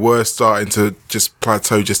they were starting to just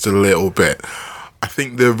plateau just a little bit. I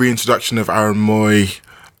think the reintroduction of Aaron Moy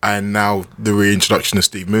and now the reintroduction of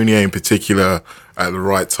Steve Mounier in particular at the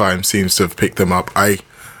right time seems to have picked them up. I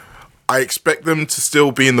expect them to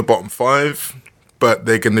still be in the bottom 5, but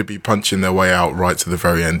they're going to be punching their way out right to the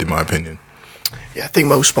very end, in my opinion. Yeah, I think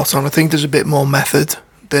most spot on. I think there's a bit more method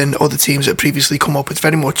than other teams that previously come up. It's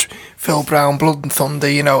very much Phil Brown, blood and thunder.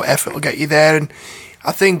 Effort will get you there, and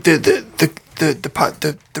I think the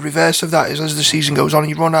reverse of that is as the season goes on,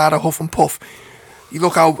 you run out of huff and puff. You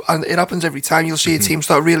look out, and it happens every time. You'll see a team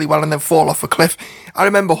start really well and then fall off a cliff. I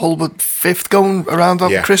remember Hull were 5th going around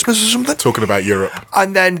after Christmas or something. Talking about Europe.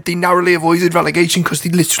 And then they narrowly avoided relegation because they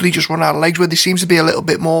literally just run out of legs, where there seems to be a little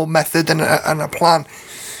bit more method and a plan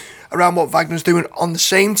around what Wagner's doing. On the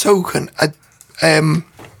same token, Tottenham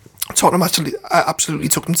absolutely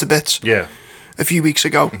took them to bits a few weeks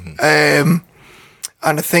ago. And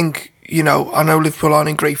I think, I know Liverpool aren't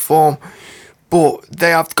in great form, but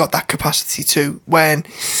they have got that capacity too. When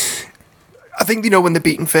I think when they're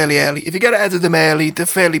beaten fairly early, if you get ahead of them early, they're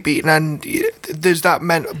fairly beaten, and there's that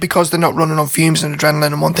because they're not running on fumes and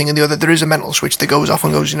adrenaline and one thing and the other. There is a mental switch that goes off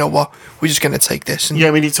and goes, you know what, we're just going to take this. And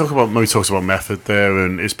Mo talks about method there,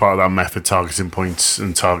 and it's part of that method targeting points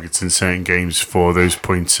and targets in certain games for those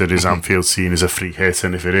points that is Anfield seen as a free hit,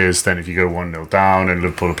 and if it is, then if you go 1-0 down and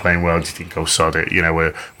Liverpool are playing well, do you think, sod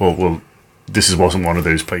it? This wasn't one of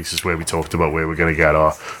those places where we talked about where we're going to get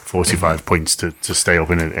our 45 points to stay up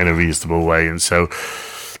in a reasonable way. And so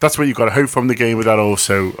that's what you've got to hope from the game, but that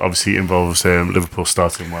also obviously involves Liverpool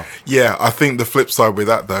starting well. Yeah, I think the flip side with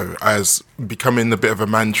that, though, as becoming a bit of a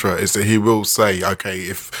mantra, is that he will say, okay,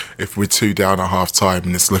 if we're 2 down at half-time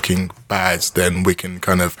and it's looking bad, then we can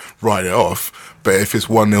kind of write it off. But if it's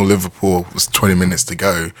 1-0 Liverpool with 20 minutes to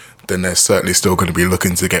go, then they're certainly still going to be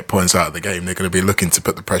looking to get points out of the game. They're going to be looking to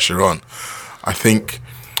put the pressure on. I think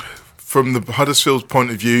from the Huddersfield's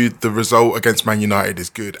point of view, the result against Man United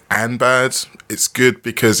is good and bad. It's good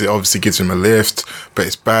because it obviously gives him a lift, but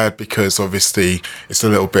it's bad because obviously it's a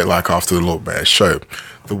little bit like after the Lord Mayor's show.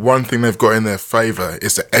 The one thing they've got in their favour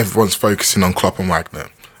is that everyone's focusing on Klopp and Wagner.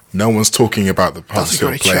 No one's talking about the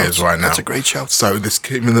Huddersfield players right now. That's a great shout. So this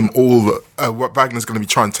giving them all. What Wagner's going to be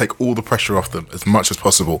trying to take all the pressure off them as much as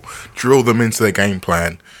possible, drill them into their game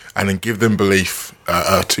plan, and then give them belief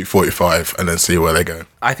at 2:45, and then see where they go.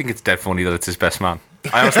 I think it's dead funny that it's his best man.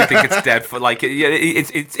 I honestly think it's dead for like it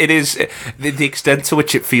is the extent to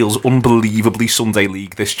which it feels unbelievably Sunday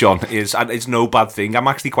League. This John is, and it's no bad thing. I'm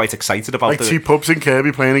actually quite excited about like two pubs in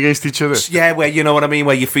Kirby playing against each other. Yeah, where you know what I mean,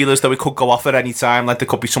 where you feel as though it could go off at any time. Like there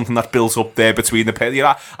could be something that builds up there between the pair. You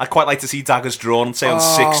know, I'd quite like to see daggers drawn, say on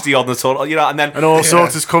 60 on the total. You know, and all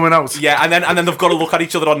sorts is coming out. Yeah, and then they've got to look at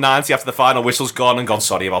each other on 90 after the final whistle's gone and gone.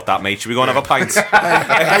 Sorry about that, mate. Should we go and have a pint?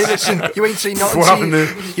 Hey, listen, you ain't seen nothing.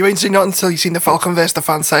 You ain't seen nothing until you've seen the Falcon versus the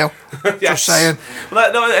fan sale. Yes. Just saying.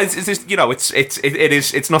 Well, no, it's just, you know,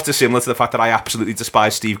 it's not dissimilar to the fact that I absolutely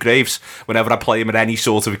despise Steve Graves whenever I play him at any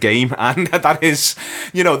sort of game, and that is,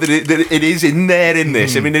 you know, that it is in there in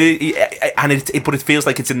this. I mean, but it feels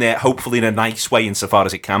like it's in there, hopefully in a nice way, insofar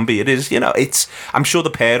as it can be. It is, you know, I'm sure the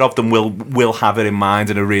pair of them will have it in mind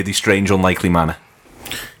in a really strange, unlikely manner.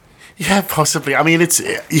 Yeah, possibly. I mean, it's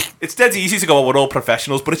dead easy to go, we're all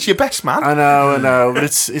professionals, but it's your best man. I know. But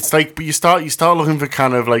it's like, but you start looking for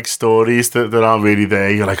kind of like stories that aren't really there.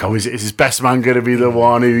 You're like, oh, is his best man going to be the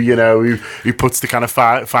one who puts the kind of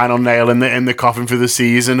final nail in the coffin for the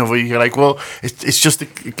season? Or you're like, well, it's just a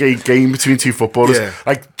game between two footballers. Yeah.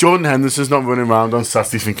 Like Jordan Henderson's not running around on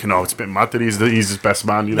Saturday thinking, oh, it's a bit mad that he's his best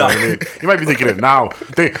man. You know what I mean? You might be thinking it now.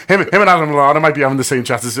 Him and Adam Lallana might be having the same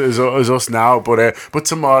chat as us now. But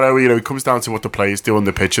tomorrow, you know, it comes down to what the players do on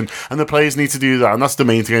the pitch, and the players need to do that, and that's the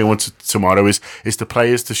main thing I want tomorrow is the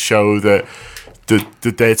players to show that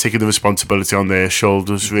they're taking the responsibility on their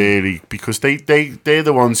shoulders, really, because they're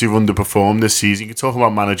the ones who've underperformed this season. You can talk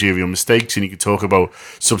about managerial mistakes, and you can talk about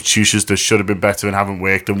substitutions that should have been better and haven't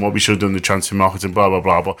worked, and what we should have done in the transfer market, and blah blah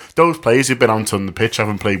blah. But those players who've been out on the pitch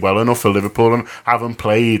haven't played well enough for Liverpool and haven't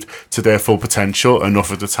played to their full potential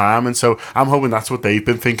enough at the time. And so I'm hoping that's what they've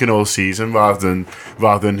been thinking all season, rather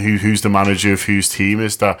than who's the manager of whose team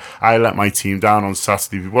is that. I let my team down on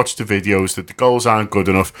Saturday. We watched the videos that the goals aren't good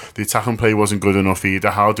enough, the attacking play wasn't good enough either.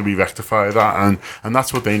 How do we rectify that? And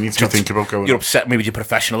that's what they need to think about going. You're upset me with your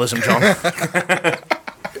professionalism, John.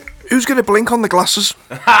 Who's going to blink on the glasses?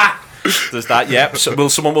 There's that, yeah. So will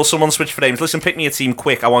someone switch frames? Listen, pick me a team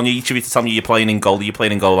quick. I want each of you to tell me you're playing in goal. Are you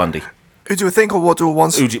playing in goal, Andy? Who do I think, or what do I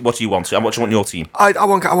want? What do you want? And what do you want your team? I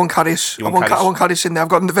want Carrius. I want Carrius in there. I've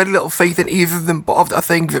got very little faith in either of them, but I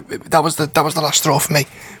think that was the last straw for me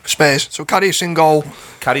for Spurs. So Carrius in goal.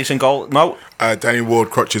 Carrius in goal. No. Danny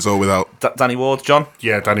Ward, crutches or without. Danny Ward, John.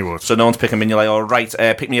 Yeah, Danny Ward. So no one's picking Mignolet. All right.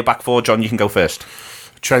 Pick me a back four, John. You can go first.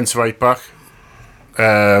 Trent's right back.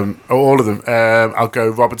 All of them. I'll go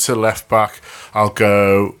Robertson left back. I'll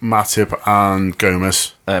go Matip and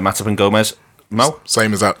Gomez. Matip and Gomez. Mo.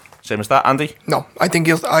 Same as that. Same as that, Andy? No, I think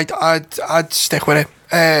I'd stick with it.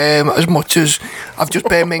 As much as I've just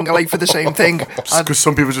been Mignolet for the same thing. Because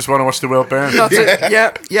some people just want to watch the world burn. That's it.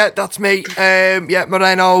 Yeah, that's me.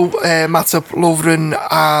 Moreno, Matip, Lovren,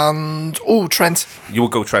 and Trent. You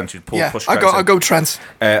would go Trent. You'd push Trent. I'll go Trent.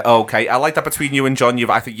 Okay, I like that between you and John.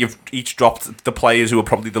 I think you've each dropped the players who are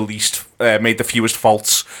probably the least, made the fewest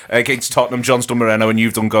faults against Tottenham. John's done Moreno and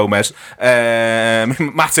you've done Gomez.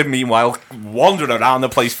 Matip, meanwhile, wandering around the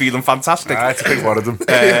place feeling fantastic. I had to pick one of them.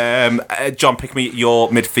 John, pick me your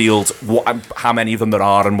midfield. How many of them there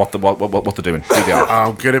are and what they're doing. Who they are.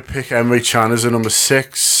 I'm going to pick Emre Can as a number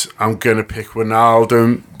 6. I'm going to pick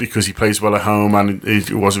Wijnaldum because he plays well at home and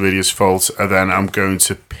it wasn't really his fault. And then I'm going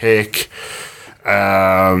to pick...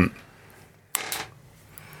 I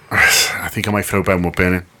think I might throw Ben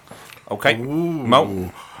Woodburn in. Okay.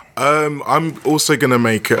 Mo? I'm also going to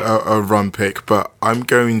make a run pick, but I'm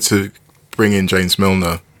going to bring in James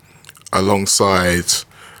Milner alongside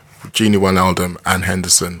Gini Wijnaldum and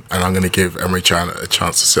Henderson, and I'm going to give Emre Can a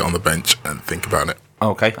chance to sit on the bench and think about it.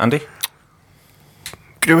 Okay, Andy?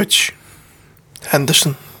 Grujic,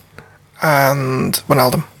 Henderson, and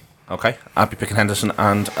Wijnaldum. Okay, I'd be picking Henderson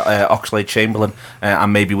and Oxlade-Chamberlain,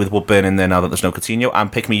 and maybe with Woodburn in there now that there's no Coutinho.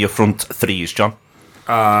 And pick me your front threes, John.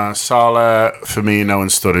 Salah, Firmino,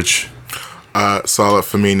 and Sturridge. Salah,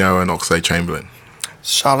 Firmino, and Oxlade-Chamberlain.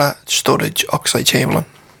 Salah, Sturridge, Oxlade-Chamberlain.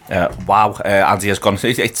 Wow, Andy has gone.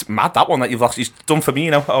 It's mad that one that you've lost. He's done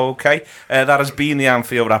Firmino. Okay, that has been the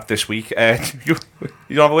Anfield wrap this week. You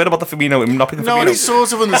don't have a word about the Firmino not picking Firmino? No, I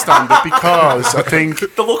sort of understand it because I think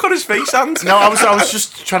the look on his face, and no, I was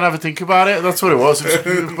just trying to have a think about it. That's what it was.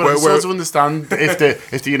 But I sort of understand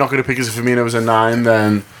if you're not going to pick as a Firmino as a 9,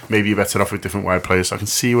 then maybe you're better off with different wide players. So I can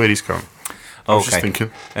see where he's gone. I was just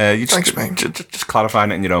thinking. Thanks, mate. Just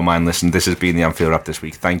clarifying it in your own mind. Listen, this has been the Anfield Wrap this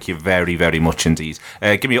week. Thank you very, very much indeed.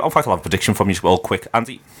 Give me. In fact, I'll have a prediction from you all quick,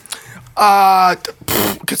 Andy. Cathartic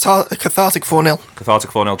 4-0.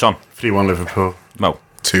 Cathartic 4-0. John. 3-1 Liverpool. Mo.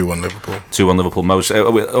 2-1 Liverpool. 2-1 Liverpool. Mo's.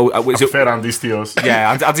 Fair Andy's to yours.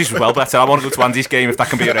 Yeah, Andy's was well better. I want to go to Andy's game if that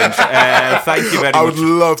can be arranged. Thank you very much. I would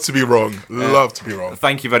love to be wrong.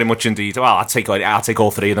 Thank you very much indeed. Well, I'll take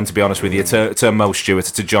all three of them, to be honest with you. To Mo Stewart,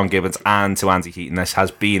 to John Gibbons, and to Andy Heaton. This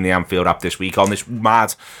has been the Anfield Wrap this week on this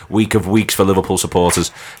mad week of weeks for Liverpool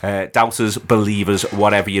supporters. Doubters, believers,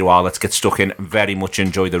 whatever you are, let's get stuck in. Very much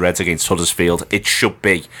enjoy the Reds against Huddersfield. It should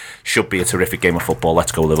be a terrific game of football.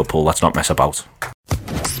 Let's go Liverpool. Let's not mess about.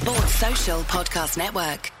 Sports Social Podcast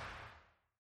Network.